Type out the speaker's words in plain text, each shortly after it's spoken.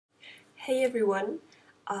Hey everyone,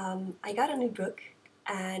 I got a new book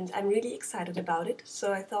and I'm really excited about it,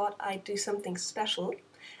 so I thought I'd do something special.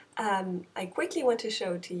 I quickly want to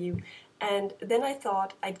show it to you, and then I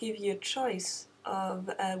thought I'd give you a choice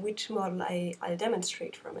of which model I'll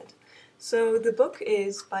demonstrate from it. So the book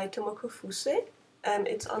is by Tomoko Fuse.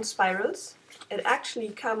 It's on spirals. It actually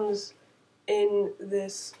comes in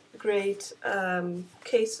this great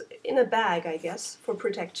case, in a bag, I guess, for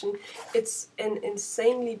protection. It's an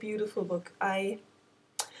insanely beautiful book.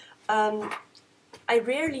 Um, I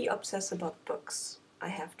rarely obsess about books, I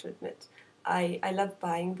have to admit. I love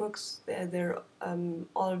buying books. They're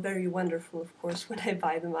all very wonderful, of course. When I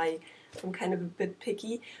buy them, I'm kind of a bit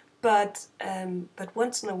picky. But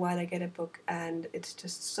once in a while I get a book and it's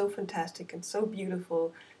just so fantastic and so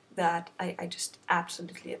beautiful that I just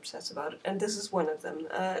absolutely obsess about it. And this is one of them.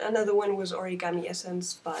 Another one was Origami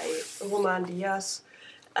Essence by Roman Diaz,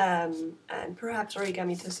 and perhaps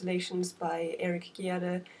Origami Tessellations by Eric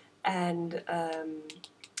Gierde, and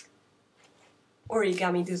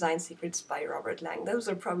Origami Design Secrets by Robert Lang. Those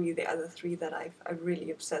are probably the other three that I've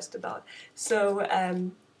really obsessed about. So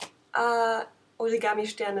Origami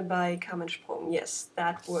Sterne by Carmen Sprung. Yes,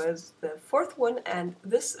 that was the fourth one, and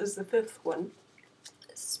this is the fifth one.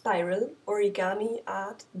 Spiral, Origami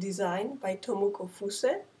Art Design by Tomoko Fuse.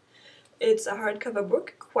 It's a hardcover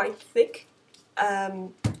book, quite thick,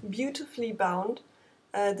 beautifully bound.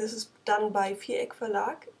 This is done by Viereck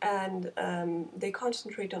Verlag, and they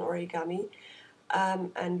concentrate on origami,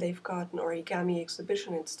 and they've got an origami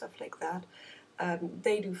exhibition and stuff like that.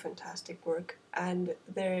 They do fantastic work, and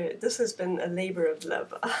this has been a labor of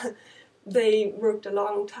love. They worked a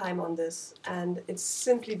long time on this, and it's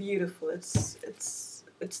simply beautiful. It's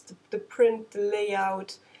the print, the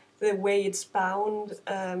layout, the way it's bound,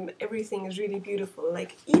 everything is really beautiful.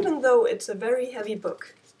 Like, even though it's a very heavy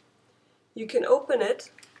book, you can open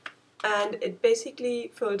it and it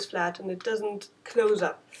basically folds flat and it doesn't close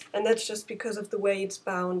up. And that's just because of the way it's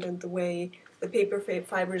bound and the way the paper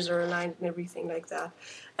fibers are aligned and everything like that.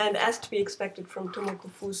 And as to be expected from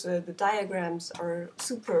Tomoko Fuse, the diagrams are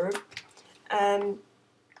superb.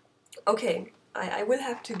 Okay, I will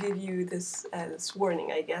have to give you this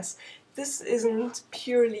warning, I guess. This isn't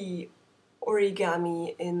purely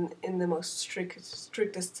origami in the most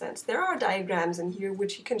strictest sense. There are diagrams in here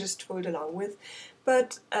which you can just fold along with,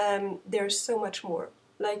 but there's so much more.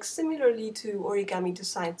 Like, similarly to Origami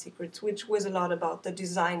Design Secrets, which was a lot about the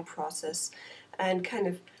design process and kind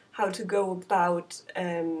of how to go about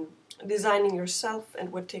designing yourself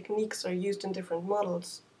and what techniques are used in different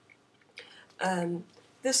models.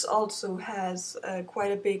 This also has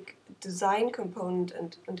quite a big design component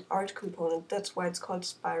and art component. That's why it's called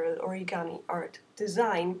Spiral Origami Art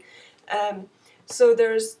Design. So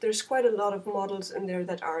there's quite a lot of models in there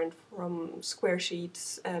that aren't from square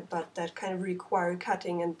sheets, but that kind of require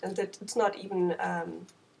cutting, and that it's not even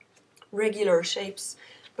regular shapes.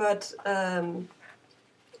 But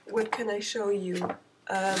what can I show you?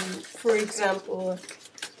 For example,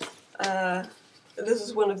 this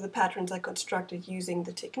is one of the patterns I constructed using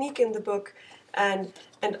the technique in the book, and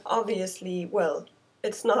obviously, well,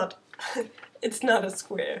 it's not it's not a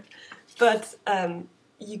square, but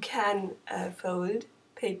you can fold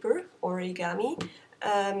paper origami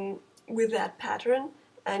with that pattern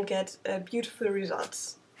and get beautiful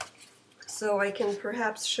results. So I can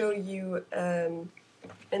perhaps show you an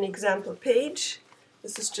example page.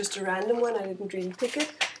 This is just a random one, I didn't really pick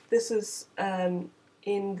it. This is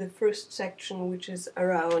in the first section, which is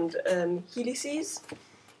around helices.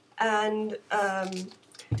 And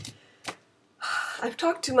I've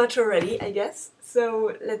talked too much already, I guess,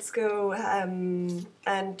 so let's go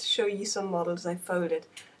and show you some models I folded.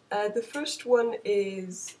 The first one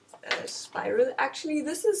is Spiral. Actually,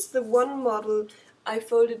 this is the one model I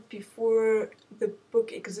folded before the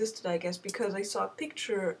book existed, I guess, because I saw a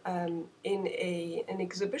picture in an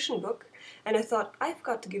exhibition book, and I thought, I've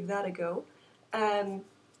got to give that a go. And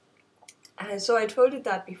so I'd folded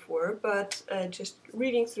that before, but just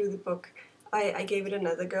reading through the book, I gave it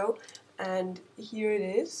another go, and here it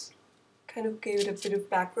is. Kind of gave it a bit of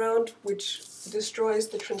background, which destroys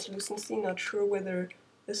the translucency. Not sure whether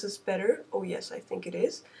this is better. Oh yes, I think it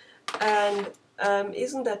is. And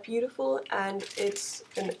isn't that beautiful? And it's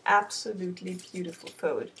an absolutely beautiful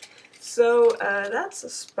fold. So that's a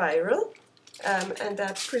spiral, and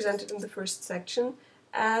that's presented in the first section,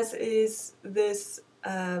 as is this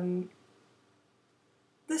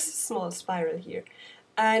this small spiral here.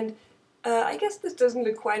 And I guess this doesn't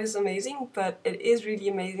look quite as amazing, but it is really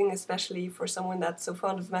amazing, especially for someone that's so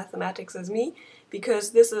fond of mathematics as me,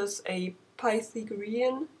 because this is a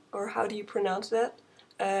Pythagorean, or how do you pronounce that,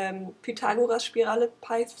 Pythagoras Spirale,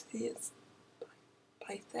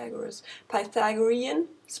 Pythagorean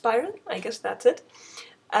Spiral, I guess that's it.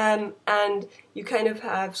 And you kind of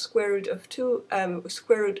have square root of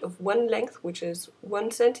 1 length, which is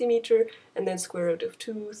 1 centimeter, and then square root of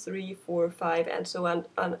 2, 3, 4, 5, and so on,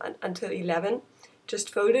 until 11,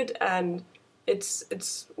 just folded, and it's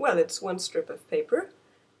one strip of paper,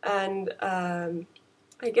 and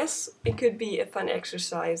I guess it could be a fun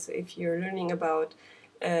exercise if you're learning about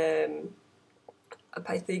a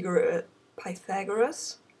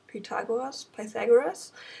Pythagoras,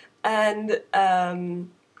 and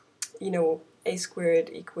you know, a squared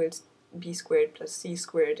equals b squared plus c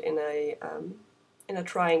squared in a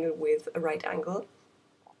triangle with a right angle.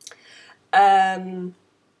 And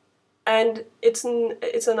it's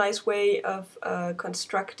a nice way of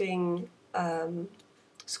constructing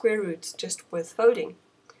square roots just with folding.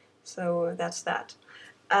 So that's that.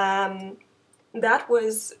 That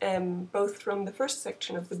was both from the first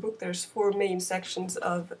section of the book. There's 4 main sections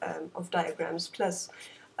of diagrams, plus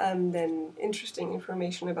then interesting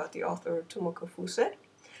information about the author Tomoko Fuse.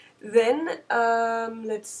 Then,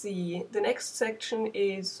 let's see, the next section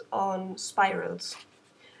is on spirals.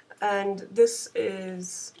 And this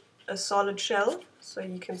is a solid shell, so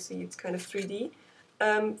you can see it's kind of 3D.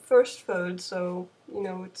 First fold, so, you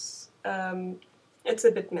know, it's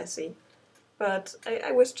a bit messy. But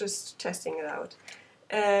I was just testing it out.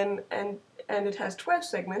 And it has 12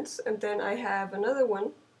 segments, and then I have another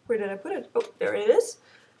one. Where did I put it? Oh, there it is.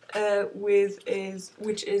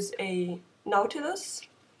 Which is a nautilus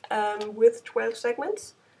with 12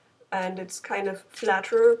 segments, and it's kind of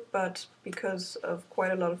flatter, but because of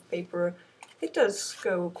quite a lot of paper, it does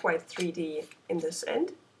go quite 3D in this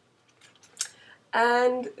end.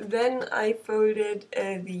 And then I folded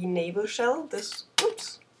the navel shell.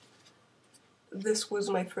 This was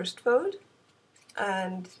my first fold,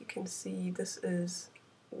 and you can see this is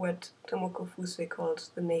what Tomoko Fuse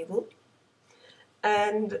calls the navel.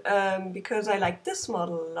 And because I like this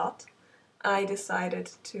model a lot, I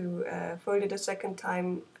decided to fold it a second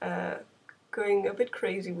time, going a bit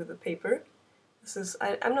crazy with the paper. This is,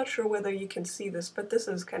 I'm not sure whether you can see this, but this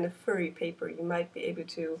is kind of furry paper. You might be able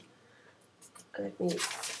to, let me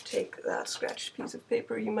take that scratched piece of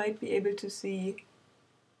paper, you might be able to see,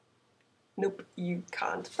 nope, you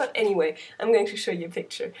can't. But anyway, I'm going to show you a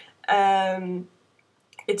picture.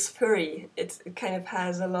 It's furry, it kind of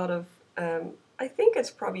has a lot of, I think it's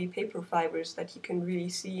probably paper fibers that you can really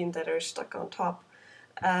see and that are stuck on top.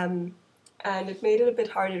 And it made it a bit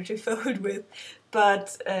harder to fold with,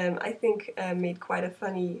 but I think made quite a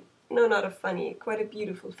funny, no, not a funny, quite a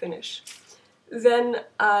beautiful finish. Then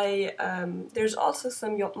there's also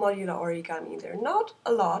some modular origami in there. Not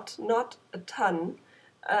a lot, not a ton,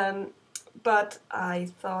 but I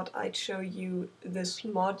thought I'd show you this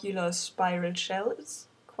modular spiral shell. It's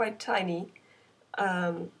quite tiny.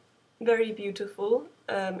 Very beautiful,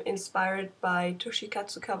 inspired by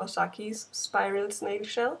Toshikatsu Kawasaki's Spiral Snail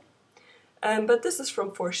Shell. But this is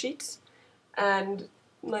from 4 sheets, and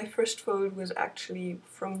my first fold was actually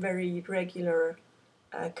from very regular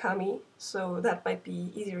kami, so that might be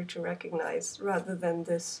easier to recognize rather than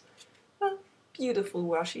this, well, beautiful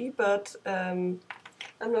washi, but I'm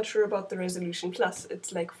not sure about the resolution, plus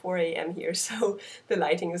it's like 4 AM here, so the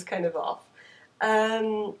lighting is kind of off.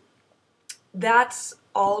 That's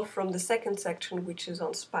all from the second section, which is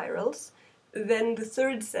on spirals. Then the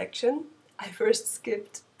third section, I first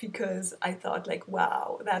skipped because I thought like,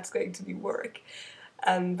 wow, that's going to be work.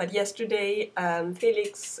 But yesterday,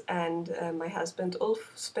 Felix and my husband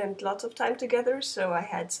Ulf spent lots of time together, so I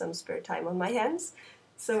had some spare time on my hands.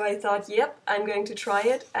 So I thought, yep, I'm going to try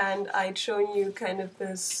it, and I'd shown you kind of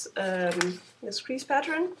this, this crease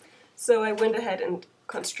pattern. So I went ahead and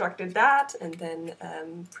constructed that, and then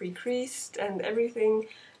pre-creased and everything,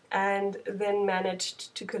 and then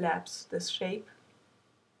managed to collapse this shape.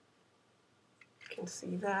 You can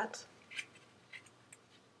see that.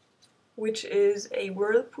 Which is a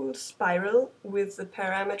whirlpool spiral with the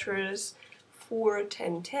parameters 4,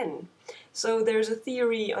 10, 10. So there's a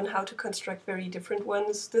theory on how to construct very different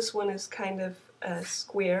ones. This one is kind of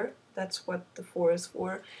square, that's what the 4 is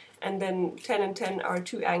for, and then 10 and 10 are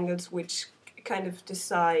 2 angles which kind of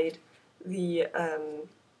decide the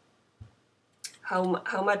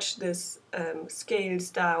how much this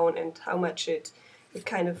scales down and how much it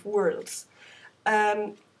kind of whirls.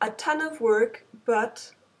 A ton of work,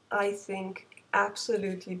 but I think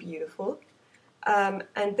absolutely beautiful. And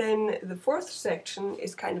then the fourth section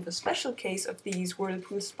is kind of a special case of these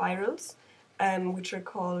whirlpool spirals, which are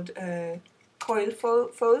called coil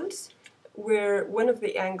folds. where one of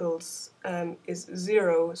the angles is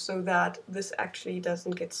 0, so that this actually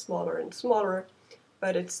doesn't get smaller and smaller,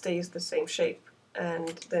 but it stays the same shape. And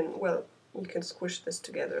then, well, you can squish this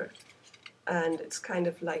together, and it's kind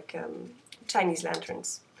of like Chinese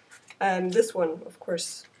lanterns. This one, of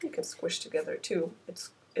course, you can squish together too.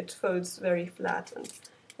 It folds very flat,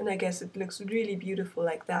 and I guess it looks really beautiful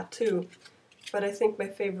like that too. But I think my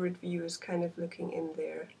favorite view is kind of looking in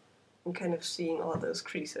there and kind of seeing all those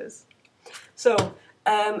creases. So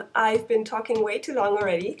I've been talking way too long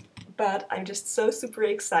already, but I'm just so super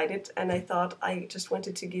excited, and I thought I just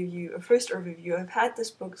wanted to give you a first overview. I've had this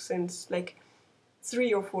book since like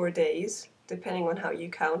 3 or 4 days, depending on how you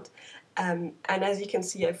count. And as you can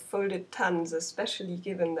see, I've folded tons, especially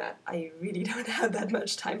given that I really don't have that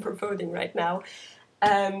much time for folding right now.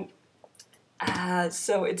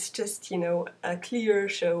 So it's just, you know, a clear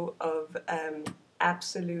show of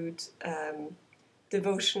absolute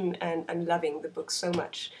devotion, and I'm loving the book so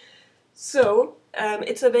much. So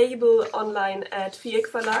it's available online at Vieck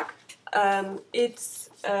Verlag.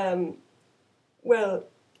 Well,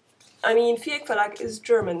 I mean, Vieck Verlag is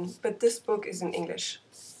German, but this book is in English.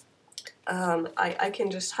 I can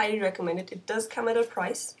just highly recommend it. It does come at a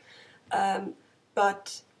price,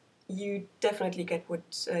 but you definitely get what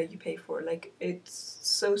you pay for. Like, it's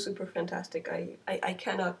so super fantastic. I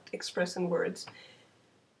cannot express in words.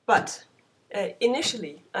 But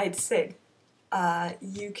initially, I'd said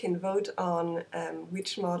you can vote on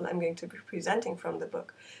which model I'm going to be presenting from the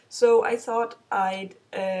book. So I thought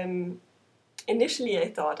initially I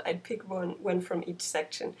thought I'd pick one from each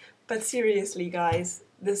section. But seriously, guys,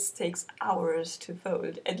 this takes hours to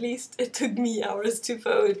fold. At least it took me hours to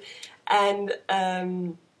fold, and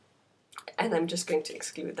I'm just going to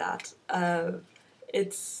exclude that.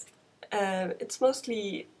 It's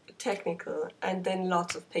mostly technical, and then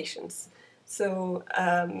lots of patience. So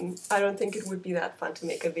I don't think it would be that fun to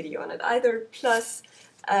make a video on it either. Plus,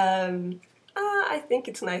 I think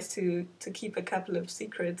it's nice to keep a couple of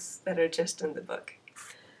secrets that are just in the book.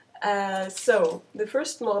 So the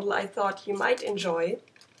first model I thought you might enjoy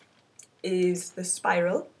is the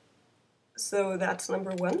Spiral. So that's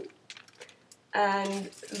number 1.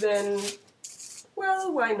 And then,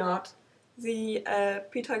 well, why not? The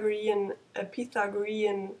Pythagorean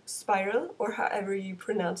Spiral, or however you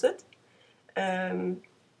pronounce it.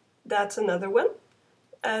 That's another one.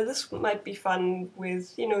 This might be fun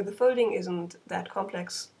with, you know, the folding isn't that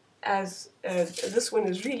complex, as this one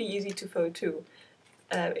is really easy to fold too.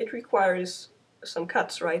 It requires some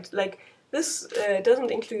cuts, right? Like, this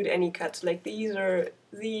doesn't include any cuts. Like, these are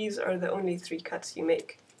the only 3 cuts you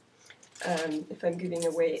make. If I'm giving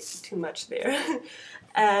away too much there.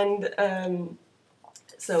 And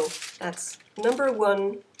so that's number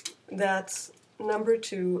 1. That's number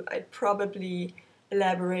 2. I'd probably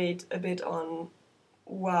elaborate a bit on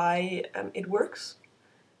why it works.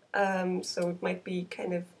 So it might be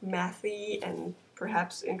kind of mathy and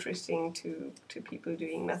perhaps interesting to people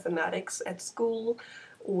doing mathematics at school,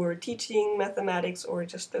 or teaching mathematics, or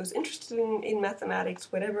just those interested in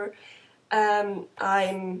mathematics, whatever.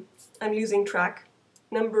 I'm losing track.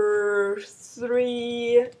 Number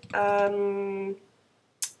 3, I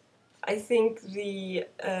think the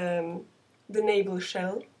Navel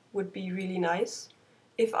Shell would be really nice.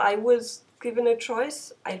 If I was given a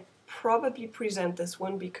choice, I'd probably present this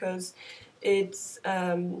one because it's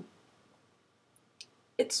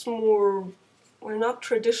more, well, not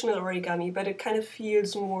traditional origami, but it kind of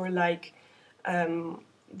feels more like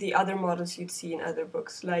the other models you'd see in other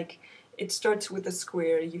books. Like, it starts with a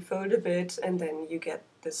square, you fold a bit, and then you get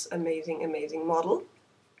this amazing, amazing model.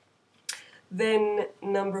 Then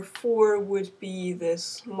number 4 would be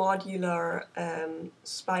this modular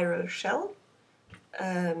spiral shell,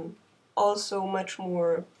 also much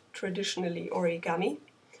more traditionally origami.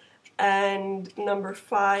 And number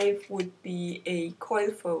 5 would be a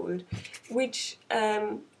coil fold, which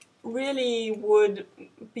really would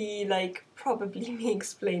be like probably me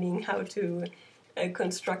explaining how to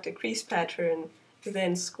construct a crease pattern,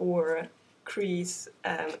 then score, crease,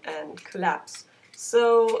 and collapse.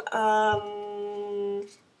 So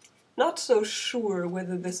not so sure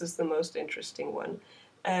whether this is the most interesting one.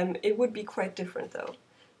 It would be quite different though.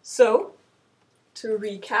 So, to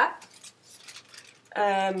recap,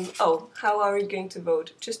 how are you going to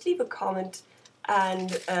vote? Just leave a comment, and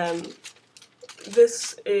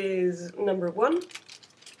this is number 1,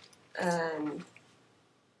 and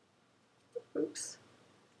oops,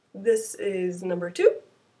 this is number 2,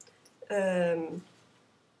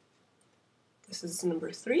 this is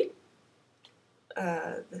number 3,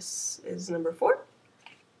 this is number 4,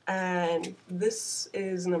 and this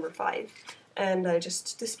is number 5. and I'll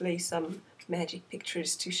just display some magic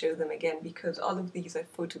pictures to show them again, because all of these I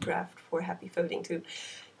photographed for Happy Folding too.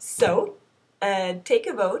 So take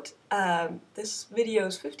a vote. This video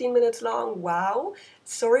is 15 minutes long. Wow,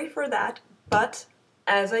 sorry for that, but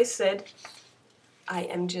as I said, I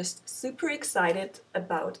am just super excited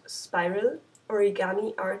about Spiral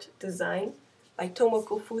Origami Art Design by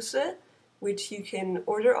Tomoko Fuse, which you can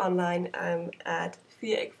order online at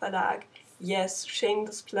Viereck Verlag. Yes,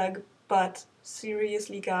 shameless plug, but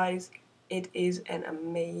seriously guys, it is an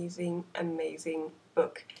amazing, amazing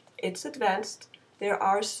book. It's advanced. There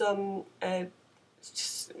are some there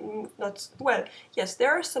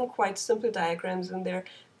are some quite simple diagrams in there,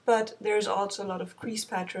 but there's also a lot of crease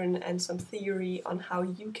pattern and some theory on how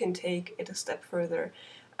you can take it a step further,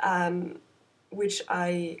 which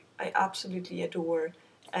I absolutely adore.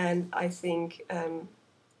 And I think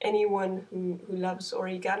anyone who loves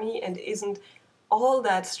origami and isn't all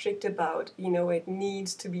that strict about, you know, it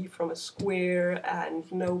needs to be from a square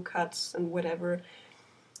and no cuts and whatever.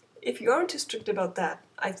 If you aren't too strict about that,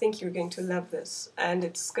 I think you're going to love this, and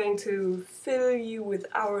it's going to fill you with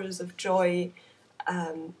hours of joy.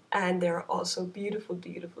 And there are also beautiful,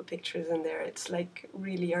 beautiful pictures in there. It's like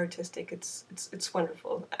really artistic. It's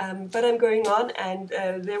wonderful. But I'm going on, and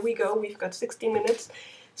there we go. We've got 60 minutes.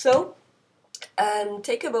 So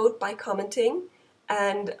take a vote by commenting,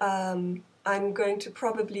 and I'm going to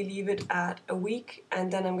probably leave it at a week,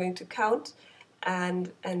 and then I'm going to count,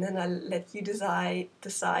 and then I'll let you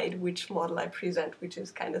decide which model I present, which is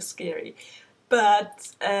kind of scary.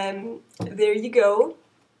 But there you go.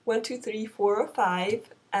 1, 2, 3, 4 or 5,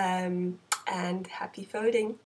 and happy folding.